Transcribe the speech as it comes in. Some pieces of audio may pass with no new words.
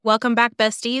Welcome back,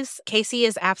 besties. Kasey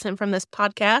is absent from this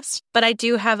podcast, but I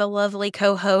do have a lovely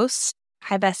co-host.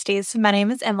 Hi, besties. My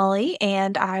name is Emily,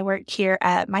 and I work here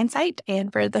at Mindsight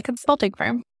and for the consulting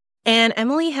firm. And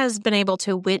Emily has been able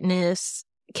to witness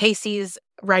Kasey's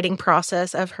writing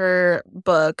process of her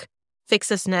book, Fix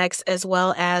This Next, as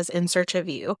well as In Search of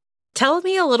You. Tell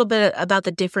me a little bit about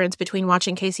the difference between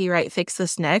watching Kasey write Fix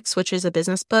This Next, which is a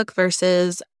business book,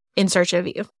 versus In Search of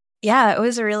You. Yeah, it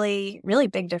was a really, really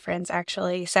big difference,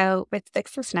 actually. So with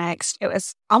Fix This Next, it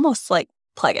was almost like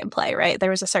plug and play, right? There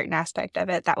was a certain aspect of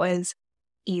it that was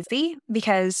easy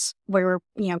because we were,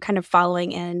 kind of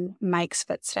following in Mike's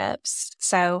footsteps.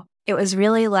 So it was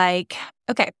really like,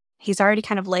 okay, he's already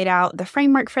kind of laid out the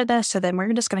framework for this. So then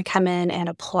we're just going to come in and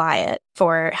apply it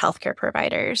for healthcare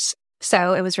providers.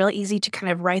 So it was really easy to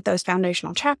kind of write those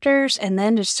foundational chapters and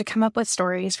then just to come up with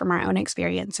stories from our own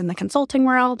experience in the consulting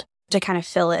world to kind of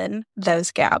fill in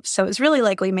those gaps. So it was really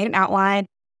like we made an outline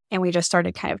and we just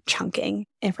started kind of chunking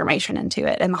information into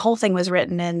it. And the whole thing was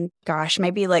written in,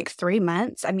 maybe like 3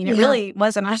 months. I mean, it really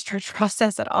wasn't a stretch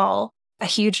process at all. A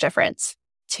huge difference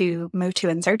to move to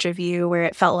In Search of You, where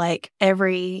it felt like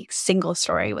every single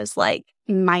story was like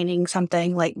mining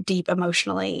something like deep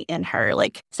emotionally in her.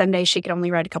 Like some days she could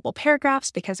only write a couple paragraphs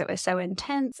because it was so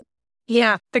intense.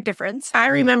 Yeah. Big difference. I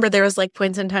remember there was like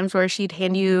points in times where she'd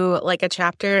hand you like a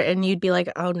chapter and you'd be like,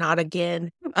 oh, not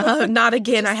again. Not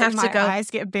again. I have to go. My eyes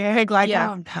get big. Like,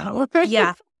 oh no.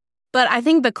 Yeah. But I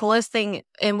think the coolest thing,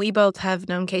 and we both have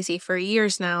known Kasey for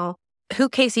years now, who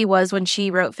Kasey was when she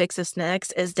wrote Fix This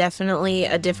Next is definitely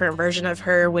a different version of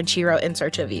her when she wrote In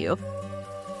Search of You.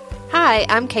 Hi,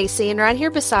 I'm Kasey, and right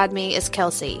here beside me is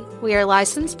Kelsey. We are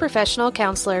licensed professional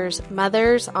counselors,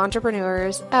 mothers,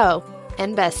 entrepreneurs,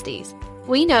 and besties.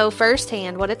 We know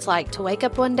firsthand what it's like to wake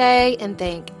up one day and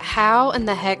think, how in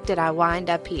the heck did I wind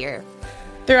up here?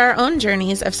 Through our own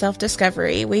journeys of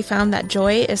self-discovery, we found that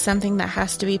joy is something that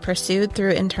has to be pursued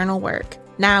through internal work.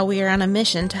 Now we are on a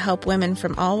mission to help women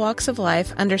from all walks of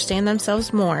life understand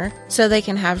themselves more so they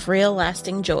can have real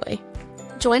lasting joy.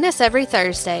 Join us every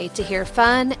Thursday to hear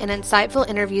fun and insightful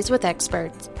interviews with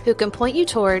experts who can point you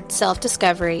toward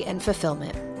self-discovery and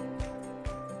fulfillment.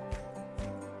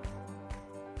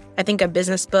 I think a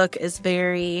business book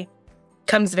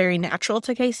comes very natural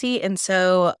to Kasey. And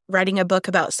so writing a book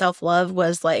about self-love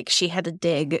was like she had to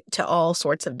dig to all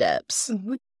sorts of depths.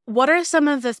 Mm-hmm. What are some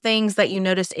of the things that you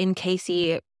noticed in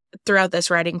Kasey throughout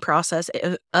this writing process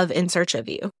of In Search of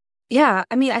You? Yeah,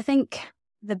 I mean, I think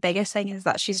the biggest thing is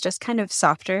that she's just kind of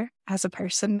softer as a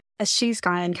person. As she's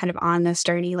gone kind of on this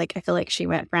journey, like I feel like she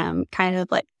went from kind of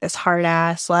like this hard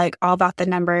ass, like all about the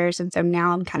numbers. And so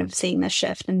now I'm kind of seeing this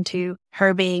shift into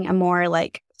her being a more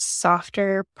like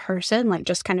softer person, like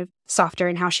just kind of softer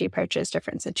in how she approaches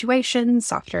different situations,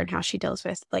 softer in how she deals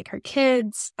with like her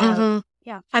kids. Yeah.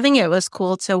 I think it was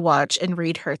cool to watch and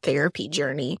read her therapy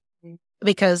journey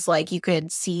because like you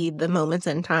could see the moments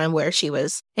in time where she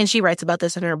was, and she writes about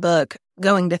this in her book,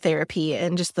 going to therapy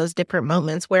and just those different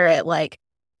moments where it like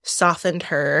softened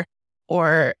her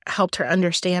or helped her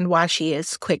understand why she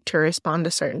is quick to respond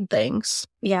to certain things.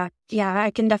 Yeah,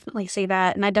 I can definitely see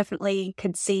that. And I definitely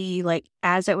could see like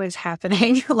as it was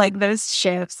happening, like those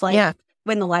shifts, like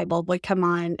when the light bulb would come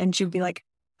on and she'd be like,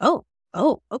 oh,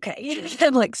 okay.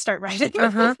 And like start writing.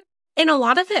 And a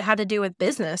lot of it had to do with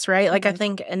business, right? Like I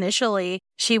think initially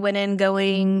she went in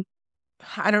going,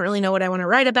 I don't really know what I want to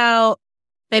write about.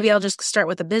 Maybe I'll just start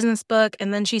with a business book.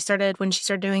 And then when she started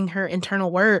doing her internal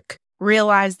work,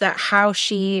 realized that how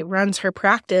she runs her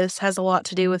practice has a lot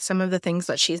to do with some of the things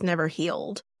that she's never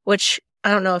healed, which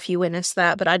I don't know if you witnessed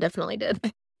that, but I definitely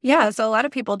did. Yeah. So a lot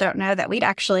of people don't know that we'd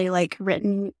actually like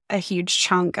written a huge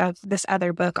chunk of this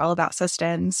other book all about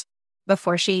systems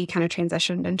before she kind of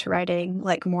transitioned into writing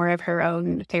like more of her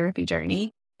own therapy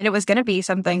journey. And it was going to be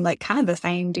something like kind of the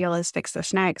same deal as Fix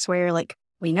This Next, where like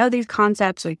we know these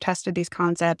concepts, we've tested these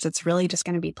concepts, it's really just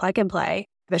going to be plug and play.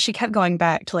 But she kept going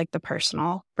back to like the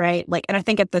personal, right? Like, and I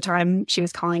think at the time she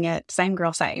was calling it Same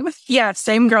Girl Same. Yeah,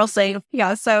 Same Girl Same.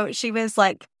 Yeah. So she was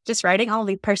like just writing all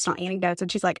these personal anecdotes.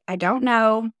 And she's like, I don't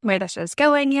know where this is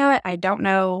going yet. I don't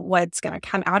know what's going to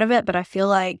come out of it, but I feel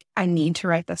like I need to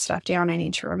write this stuff down. I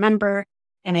need to remember.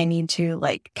 And I need to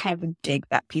like kind of dig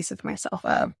that piece of myself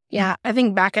up. Yeah. I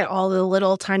think back at all the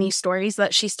little tiny stories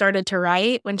that she started to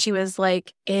write when she was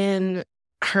like in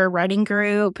her writing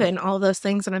group and all those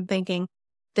things. And I'm thinking,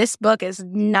 this book is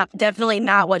definitely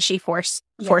not what she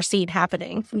foreseen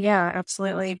happening. Yeah,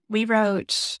 absolutely. We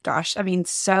wrote,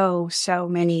 so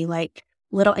many like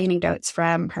little anecdotes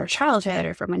from her childhood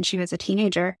or from when she was a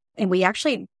teenager. And we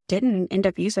actually didn't end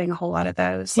up using a whole lot of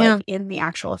those like in the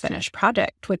actual finished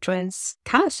project, which was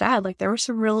kind of sad. Like there were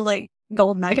some real like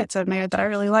gold nuggets in there that I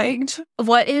really liked.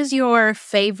 What is your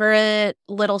favorite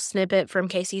little snippet from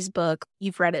Kasey's book?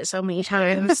 You've read it so many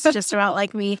times, just about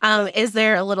like me. Is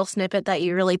there a little snippet that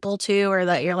you really pull to, or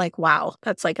that you're like, wow,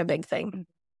 that's like a big thing?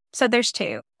 So there's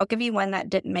two. I'll give you one that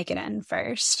didn't make it in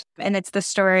first. And it's the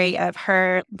story of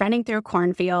her running through a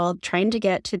cornfield, trying to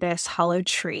get to this hollow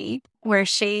tree where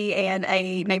she and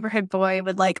a neighborhood boy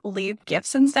would like leave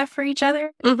gifts and stuff for each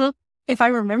other. Mm-hmm. If I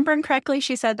remember correctly,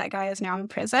 she said that guy is now in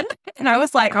prison. And I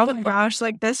was like, oh my gosh,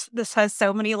 like this has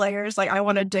so many layers. Like, I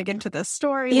want to dig into this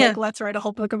story. Yeah. Like, let's write a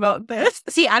whole book about this.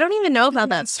 See, I don't even know about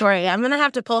that story. I'm going to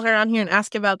have to pull her on here and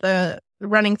ask about the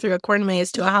running through a corn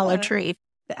maze to a hollow tree.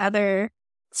 The other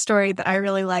story that I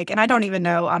really like, and I don't even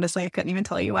know, honestly, I couldn't even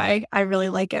tell you why I really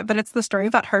like it, but it's the story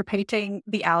about her painting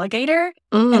the alligator.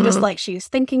 And just like she's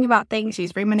thinking about things,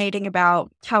 she's ruminating about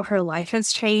how her life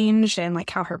has changed and like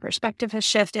how her perspective has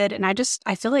shifted. And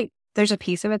I feel like there's a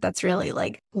piece of it that's really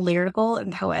like lyrical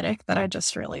and poetic that I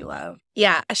just really love.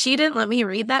 Yeah, she didn't let me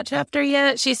read that chapter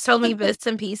yet. She's told me bits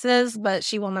and pieces, but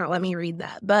she will not let me read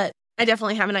that. But I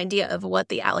definitely have an idea of what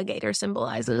the alligator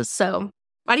symbolizes. So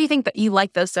why do you think that you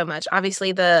like those so much?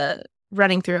 Obviously, the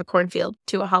running through a cornfield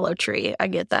to a hollow tree. I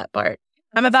get that part.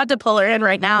 I'm about to pull her in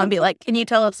right now and be like, can you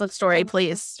tell us the story,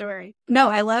 please? No,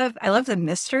 I love the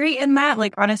mystery in that.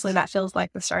 Like, honestly, that feels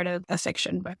like the start of a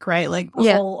fiction book, right? Like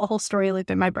a whole story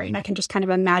loop in my brain. I can just kind of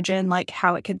imagine like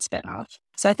how it could spin off.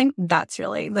 So I think that's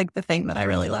really like the thing that I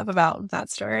really love about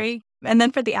that story. And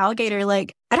then for the alligator,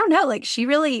 like, I don't know, like she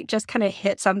really just kind of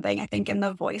hit something, I think, in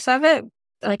the voice of it.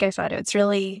 Like I said, it's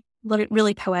really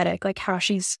poetic, like how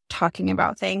she's talking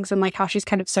about things and like how she's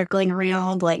kind of circling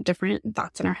around like different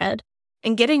thoughts in her head.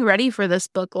 And getting ready for this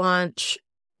book launch,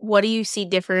 what do you see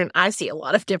different? I see a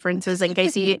lot of differences in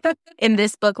Kasey in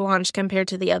this book launch compared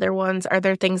to the other ones. Are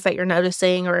there things that you're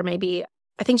noticing, or maybe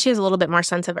I think she has a little bit more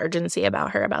sense of urgency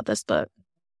about this book?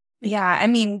 Yeah, I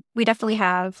mean, we definitely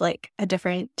have like a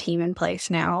different team in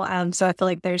place now. So I feel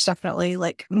like there's definitely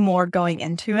like more going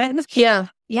into it. Yeah.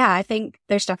 Yeah, I think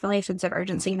there's definitely a sense of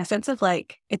urgency and a sense of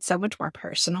like, it's so much more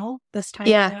personal this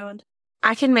time around.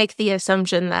 I can make the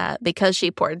assumption that because she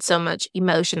poured so much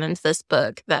emotion into this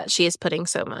book, that she is putting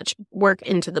so much work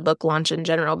into the book launch in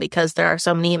general because there are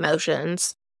so many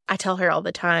emotions. I tell her all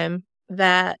the time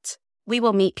that we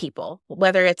will meet people,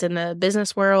 whether it's in the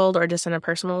business world or just in a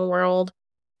personal world.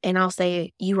 And I'll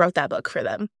say, you wrote that book for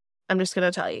them. I'm just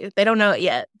going to tell you. They don't know it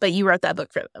yet, but you wrote that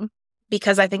book for them.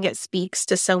 Because I think it speaks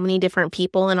to so many different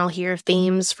people, and I'll hear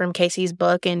themes from Kasey's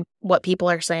book and what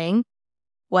people are saying,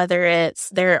 whether it's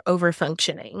they're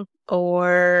overfunctioning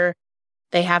or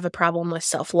they have a problem with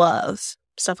self-love,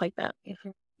 stuff like that.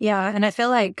 Yeah, and I feel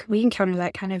like we encounter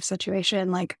that kind of situation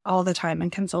like all the time in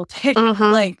consulting. Mm-hmm.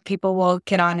 Like people will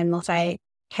get on and they'll say,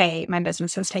 hey, my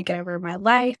business has taken over my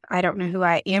life. I don't know who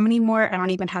I am anymore. I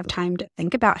don't even have time to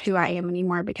think about who I am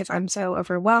anymore because I'm so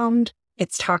overwhelmed.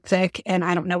 It's toxic and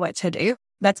I don't know what to do.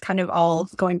 That's kind of all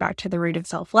going back to the root of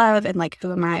self-love and like,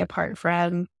 who am I apart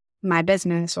from my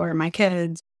business or my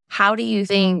kids? How do you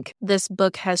think this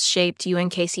book has shaped you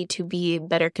and Kasey to be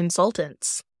better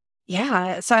consultants?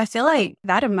 Yeah. So I feel like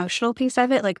that emotional piece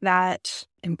of it, like that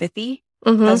empathy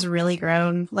has really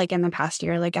grown like in the past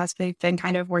year, like as we've been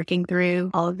kind of working through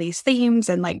all of these themes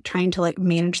and like trying to like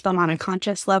manage them on a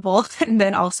conscious level. And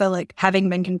then also like having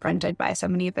been confronted by so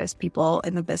many of those people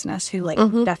in the business who like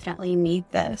definitely need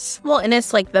this. Well, and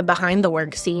it's like the behind the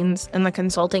work scenes and the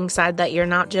consulting side that you're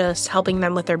not just helping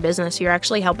them with their business, you're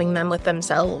actually helping them with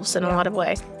themselves in a lot of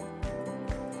ways.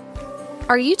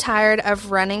 Are you tired of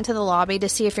running to the lobby to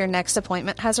see if your next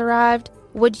appointment has arrived?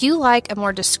 Would you like a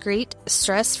more discreet,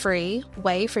 stress-free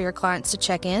way for your clients to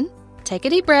check in? Take a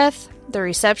deep breath. The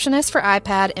Receptionist for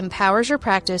iPad empowers your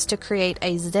practice to create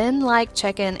a Zen-like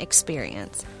check-in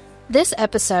experience. This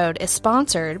episode is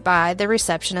sponsored by the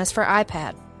Receptionist for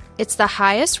iPad. It's the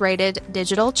highest-rated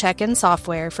digital check-in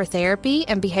software for therapy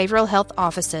and behavioral health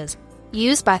offices,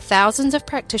 used by thousands of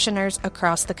practitioners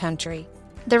across the country.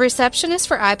 The Receptionist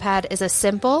for iPad is a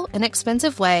simple,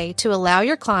 inexpensive way to allow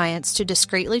your clients to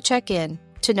discreetly check in,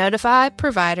 to notify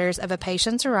providers of a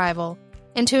patient's arrival,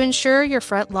 and to ensure your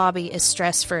front lobby is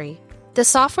stress-free. The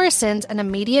software sends an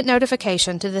immediate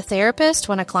notification to the therapist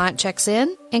when a client checks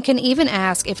in and can even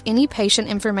ask if any patient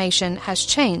information has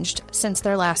changed since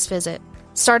their last visit.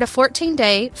 Start a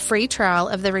 14-day free trial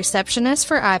of the Receptionist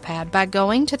for iPad by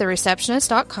going to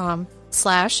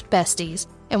thereceptionist.com/besties.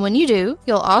 And when you do,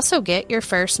 you'll also get your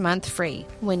first month free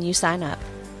when you sign up.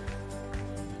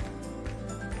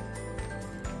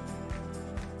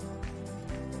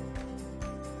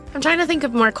 I'm trying to think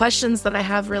of more questions that I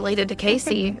have related to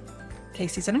Kasey.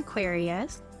 Kasey's an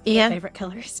Aquarius. Yeah. My favorite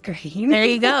color is green. There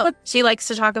you go. She likes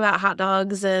to talk about hot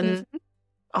dogs and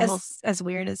almost as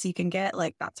weird as you can get.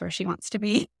 Like, that's where she wants to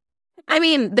be. I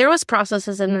mean, there was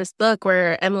processes in this book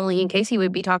where Emily and Kasey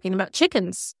would be talking about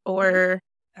chickens or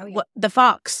the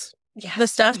fox, the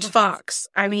stuffed fox.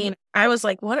 I mean, I was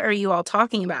like, what are you all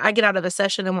talking about? I get out of a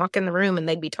session and walk in the room and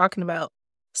they'd be talking about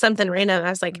something random. I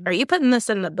was like, are you putting this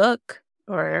in the book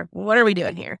or what are we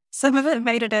doing here? Some of it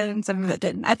made it in, some of it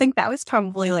didn't. I think that was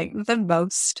probably like the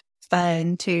most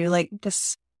fun too, like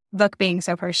this book being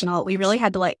so personal. We really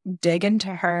had to like dig into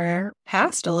her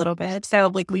past a little bit.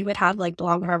 So like we would have like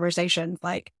long conversations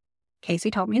like,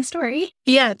 Kasey told me a story.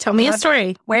 Yeah, tell me a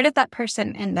story. Where did that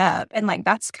person end up? And like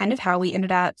that's kind of how we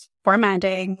ended up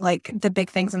formatting like the big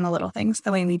things and the little things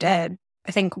the way we did.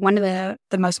 I think one of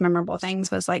the most memorable things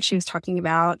was like she was talking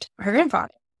about her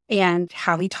grandfather and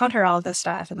how he taught her all of this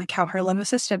stuff and like how her limbic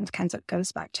system kind of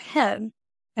goes back to him.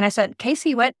 And I said,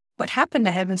 Kasey, what happened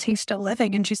to him? Is he still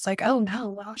living? And she's like, oh no,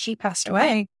 well, he passed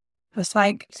away. I was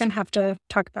like, you're gonna have to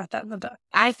talk about that in the book.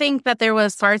 I think that there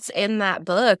was parts in that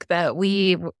book that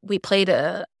we played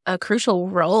a crucial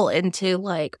role into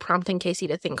like prompting Kasey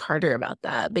to think harder about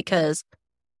that because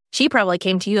she probably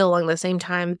came to you along the same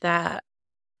time that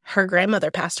her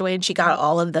grandmother passed away and she got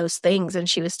all of those things and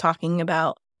she was talking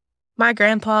about my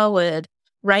grandpa would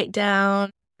write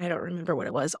down, I don't remember what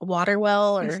it was, a water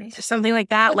well or something like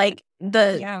that, like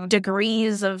the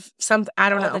degrees of something, I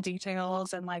don't know. The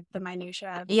details and like the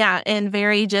minutiae. Yeah, and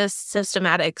very just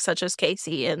systematic, such as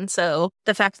Kasey. And so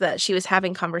the fact that she was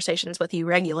having conversations with you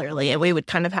regularly and we would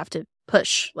kind of have to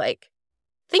push, like,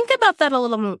 think about that a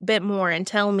little bit more and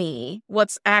tell me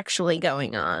what's actually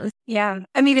going on. Yeah.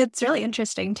 I mean, it's really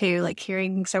interesting, too, like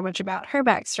hearing so much about her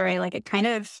backstory. Like, it kind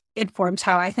of informs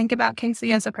how I think about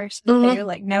Kasey as a person, too.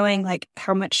 Like, knowing, like,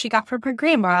 how much she got from her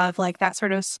grandma, of, like, that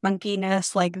sort of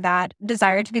spunkiness, like, that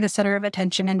desire to be the center of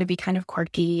attention and to be kind of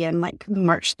quirky and, like,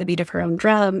 march the beat of her own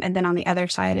drum. And then on the other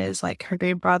side is, like, her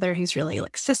grandfather, who's really,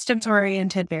 like,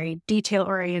 systems-oriented, very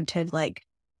detail-oriented, like,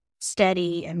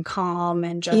 steady and calm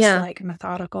and just like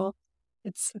methodical.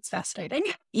 It's fascinating.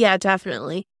 Yeah,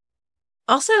 definitely.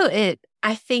 Also,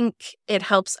 I think it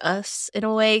helps us in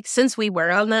a way, since we were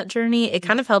on that journey, it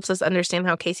kind of helps us understand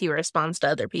how Kasey responds to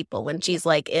other people when she's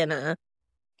like in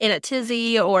a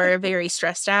tizzy or very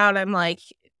stressed out. I'm like,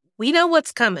 we know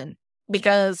what's coming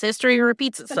because history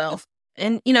repeats itself.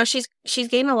 And, you know, she's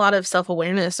gained a lot of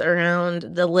self-awareness around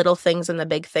the little things and the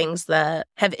big things that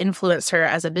have influenced her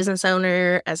as a business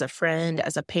owner, as a friend,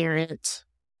 as a parent,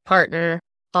 partner,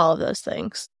 all of those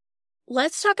things.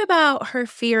 Let's talk about her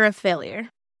fear of failure.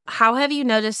 How have you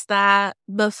noticed that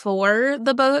before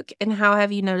the book and how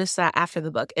have you noticed that after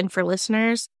the book? And for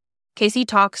listeners, Kasey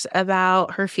talks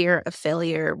about her fear of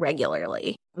failure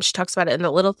regularly. She talks about it in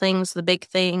the little things, the big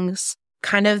things,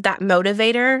 kind of that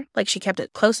motivator, like she kept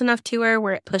it close enough to her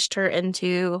where it pushed her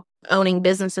into owning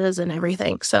businesses and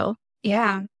everything. So,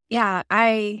 yeah,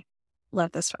 I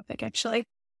love this topic, actually.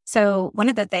 So one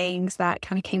of the things that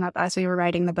kind of came up as we were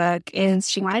writing the book is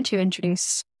she wanted to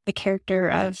introduce the character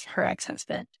of her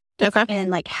ex-husband. Okay. And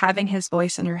like having his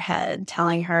voice in her head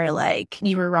telling her like,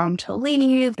 you were wrong to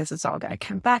leave. This is all going to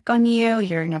come back on you.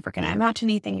 You're never going to amount to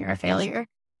anything. You're a failure.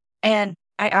 And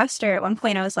I asked her at one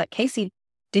point, I was like, Kasey,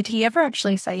 did he ever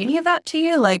actually say any of that to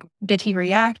you? Like, did he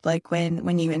react like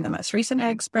when you and the most recent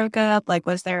ex broke up? Like,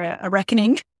 was there a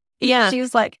reckoning? Yeah. She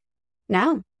was like,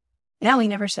 no, he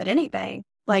never said anything.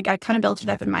 Like, I kind of built it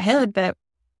up in my head, but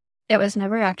it was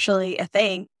never actually a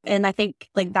thing. And I think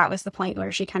like that was the point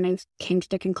where she kind of came to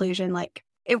the conclusion, like,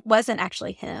 it wasn't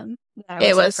actually him that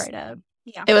I was afraid of.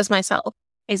 Yeah. It was myself.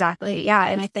 Exactly. Yeah.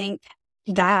 And I think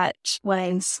that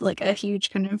was like a huge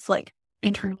kind of like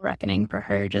internal reckoning for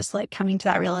her, just like coming to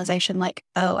that realization, like,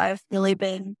 oh, I've really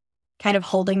been kind of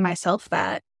holding myself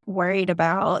that worried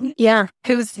about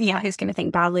who's going to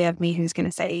think badly of me, who's going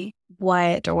to say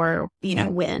what or,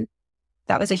 when.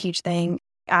 That was a huge thing.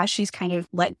 As she's kind of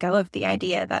let go of the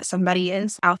idea that somebody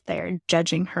is out there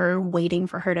judging her, waiting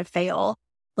for her to fail,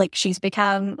 like she's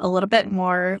become a little bit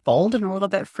more bold and a little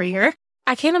bit freer.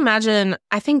 I can't imagine.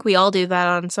 I think we all do that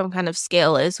on some kind of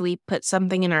scale is we put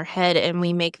something in our head and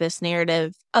we make this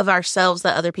narrative of ourselves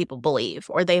that other people believe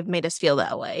or they've made us feel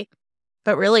that way.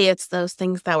 But really, it's those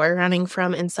things that we're running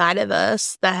from inside of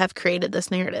us that have created this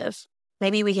narrative.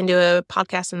 Maybe we can do a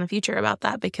podcast in the future about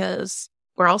that because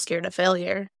we're all scared of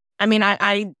failure. I mean,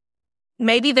 I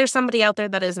maybe there's somebody out there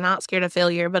that is not scared of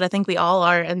failure, but I think we all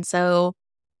are. And so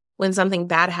when something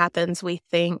bad happens, we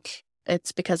think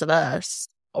it's because of us.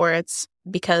 Or it's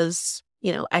because,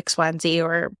 X, Y, and Z,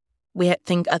 or we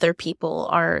think other people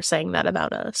are saying that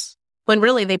about us. When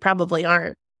really they probably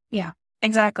aren't. Yeah.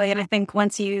 Exactly. And I think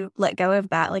once you let go of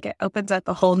that, like it opens up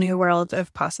a whole new world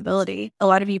of possibility. A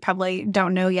lot of you probably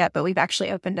don't know yet, but we've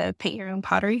actually opened a paint your own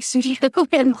pottery studio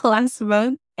in the last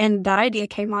month. And that idea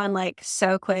came on like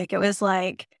so quick. It was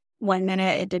like 1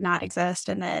 minute it did not exist.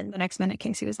 And then the next minute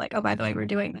Kasey was like, oh, by the way, we're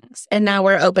doing this. And now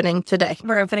we're opening today.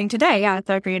 We're opening today. Yeah. It's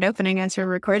our grand opening as we're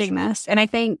recording this. And I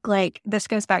think like this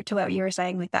goes back to what you were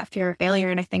saying, like that fear of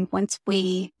failure. And I think once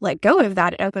we let go of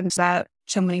that, it opens up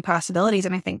so many possibilities.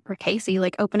 And I think for Kasey,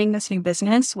 like opening this new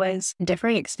business was a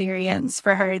different experience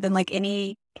for her than like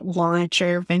any launch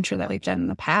or venture that we've done in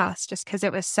the past, just because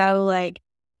it was so like,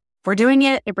 we're doing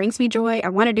it. It brings me joy. I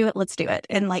want to do it. Let's do it.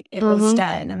 And like it was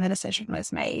done and the decision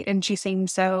was made. And she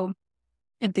seemed so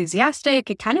enthusiastic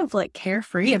and kind of like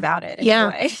carefree about it.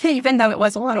 Yeah. Even though it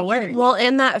was a lot of work. Well,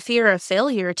 and that fear of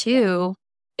failure too,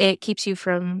 it keeps you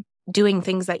from doing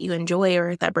things that you enjoy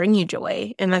or that bring you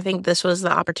joy. And I think this was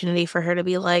the opportunity for her to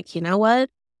be like, you know what?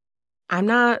 I'm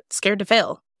not scared to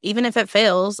fail. Even if it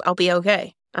fails, I'll be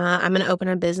okay. I'm going to open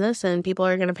a business and people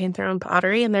are going to paint their own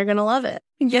pottery and they're going to love it.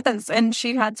 Yes. And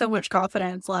she had so much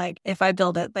confidence. Like, if I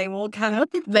build it, they will come.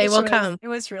 They will come. It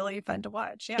was really fun to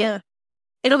watch. Yeah.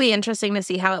 It'll be interesting to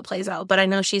see how it plays out. But I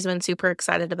know she's been super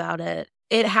excited about it.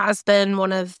 It has been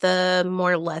one of the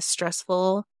more less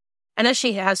stressful. I know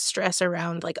she has stress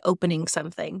around like opening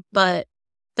something, but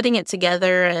putting it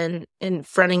together and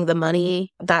fronting the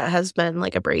money, that has been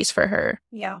like a breeze for her.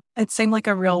 Yeah. It seemed like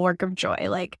a real work of joy.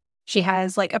 Like she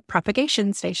has like a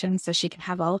propagation station so she can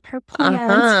have all of her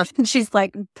plants. And she's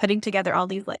like putting together all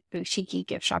these like boutique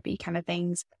gift shoppy kind of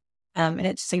things. And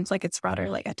it seems like it's brought her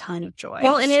like a ton of joy.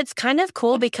 Well, and it's kind of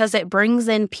cool because it brings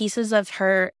in pieces of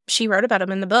her. She wrote about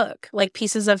them in the book, like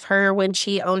pieces of her when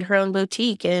she owned her own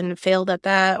boutique and failed at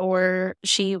that, or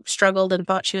she struggled and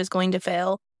thought she was going to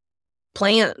fail.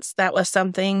 Plants, that was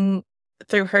something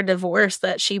through her divorce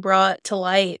that she brought to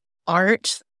light.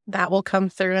 Art, that will come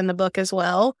through in the book as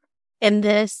well. And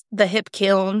the hip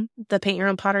kiln, the paint your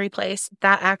own pottery place,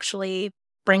 that actually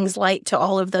brings light to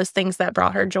all of those things that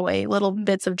brought her joy, little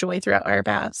bits of joy throughout our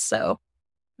paths. So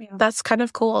that's kind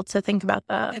of cool to think about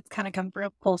that. It's kind of come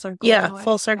full circle. Yeah,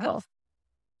 full circle.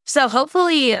 So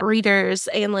hopefully readers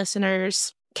and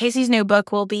listeners, Kasey's new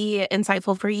book will be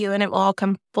insightful for you and it will all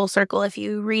come full circle. If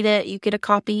you read it, you get a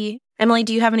copy. Emily,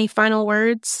 do you have any final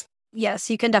words? Yes,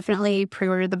 you can definitely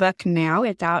pre-order the book now.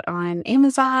 It's out on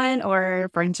Amazon or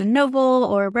Barnes & Noble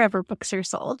or wherever books are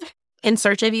sold. In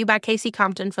Search of You by Kasey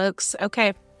Compton, folks.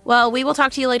 Okay. Well, we will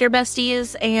talk to you later,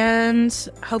 besties, and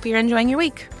hope you're enjoying your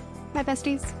week. Bye,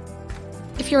 besties.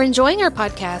 If you're enjoying our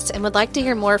podcast and would like to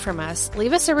hear more from us,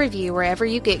 leave us a review wherever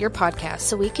you get your podcasts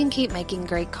so we can keep making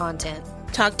great content.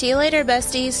 Talk to you later,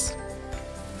 besties.